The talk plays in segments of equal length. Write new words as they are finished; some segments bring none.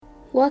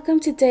Welcome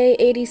to day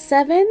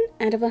 87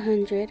 out of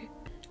 100.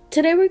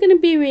 Today we're going to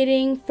be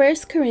reading 1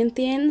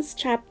 Corinthians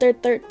chapter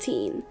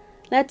 13.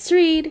 Let's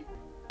read.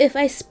 If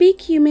I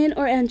speak human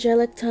or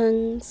angelic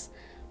tongues,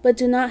 but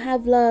do not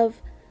have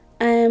love,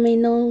 I am a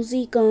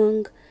noisy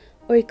gong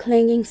or a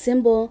clanging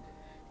cymbal.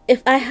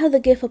 If I have the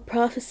gift of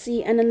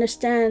prophecy and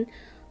understand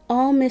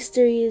all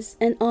mysteries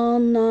and all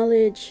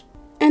knowledge,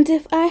 and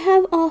if I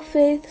have all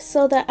faith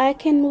so that I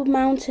can move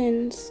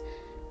mountains,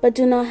 but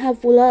do not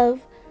have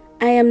love,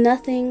 I am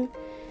nothing.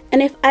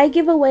 And if I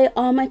give away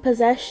all my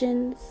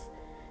possessions,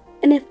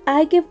 and if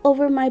I give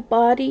over my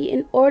body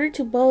in order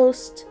to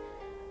boast,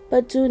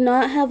 but do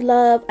not have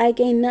love, I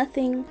gain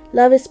nothing.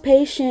 Love is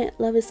patient,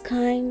 love is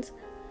kind.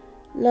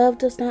 Love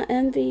does not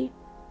envy.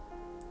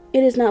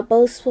 It is not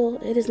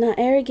boastful, it is not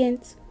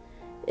arrogant,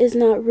 it is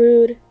not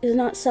rude, it is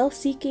not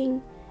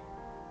self-seeking,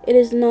 it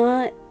is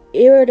not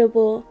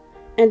irritable,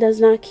 and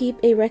does not keep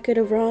a record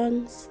of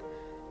wrongs.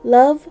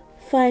 Love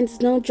finds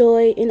no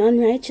joy in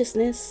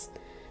unrighteousness,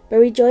 but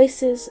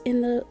rejoices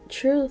in the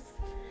truth.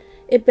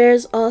 It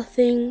bears all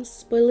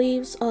things,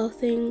 believes all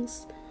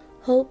things,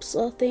 hopes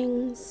all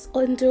things,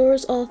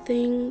 endures all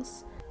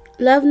things.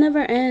 Love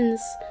never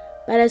ends,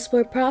 but as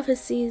for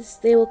prophecies,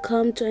 they will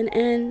come to an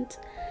end.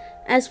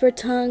 As for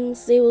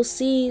tongues, they will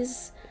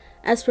cease.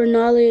 As for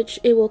knowledge,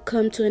 it will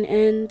come to an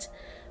end.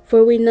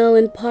 For we know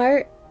in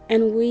part,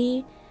 and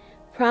we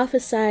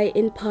prophesy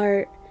in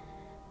part.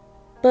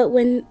 But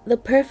when the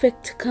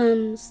perfect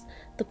comes,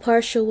 the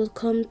partial will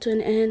come to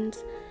an end.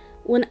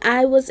 When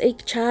I was a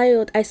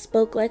child, I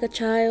spoke like a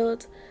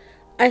child.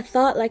 I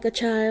thought like a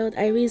child.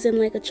 I reasoned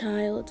like a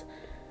child.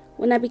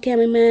 When I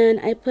became a man,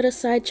 I put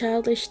aside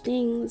childish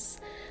things.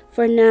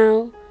 For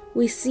now,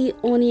 we see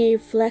only a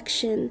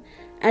reflection,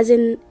 as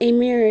in a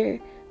mirror,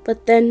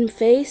 but then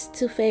face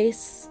to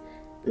face.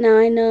 Now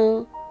I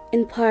know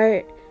in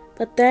part,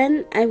 but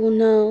then I will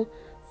know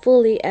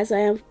fully as I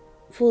am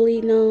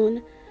fully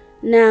known.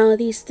 Now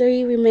these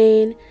three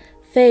remain,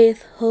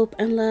 faith, hope,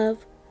 and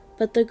love.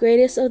 But the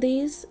greatest of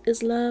these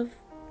is love.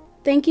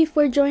 Thank you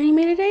for joining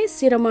me today.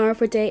 See you tomorrow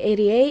for day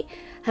 88.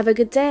 Have a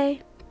good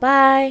day.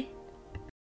 Bye.